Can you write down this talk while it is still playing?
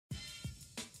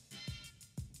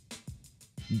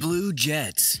Blue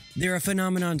jets. They're a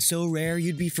phenomenon so rare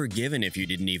you'd be forgiven if you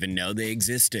didn't even know they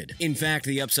existed. In fact,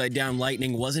 the upside-down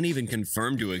lightning wasn't even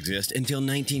confirmed to exist until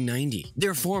 1990.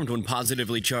 They're formed when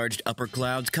positively charged upper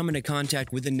clouds come into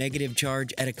contact with a negative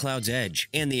charge at a cloud's edge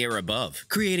and the air above,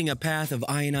 creating a path of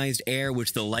ionized air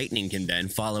which the lightning can then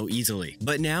follow easily.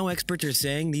 But now experts are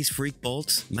saying these freak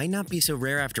bolts might not be so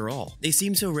rare after all. They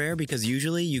seem so rare because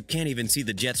usually you can't even see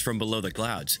the jets from below the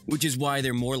clouds, which is why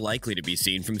they're more likely to be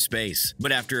seen from space.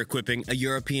 But after equipping a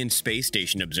European Space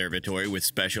Station observatory with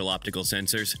special optical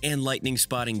sensors and lightning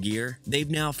spotting gear,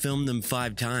 they've now filmed them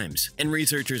 5 times. And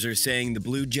researchers are saying the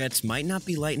blue jets might not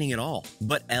be lightning at all,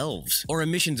 but elves, or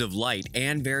emissions of light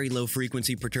and very low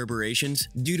frequency perturbations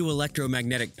due to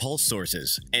electromagnetic pulse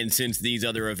sources. And since these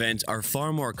other events are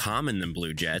far more common than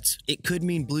blue jets, it could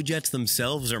mean blue jets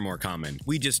themselves are more common.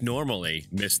 We just normally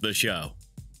miss the show.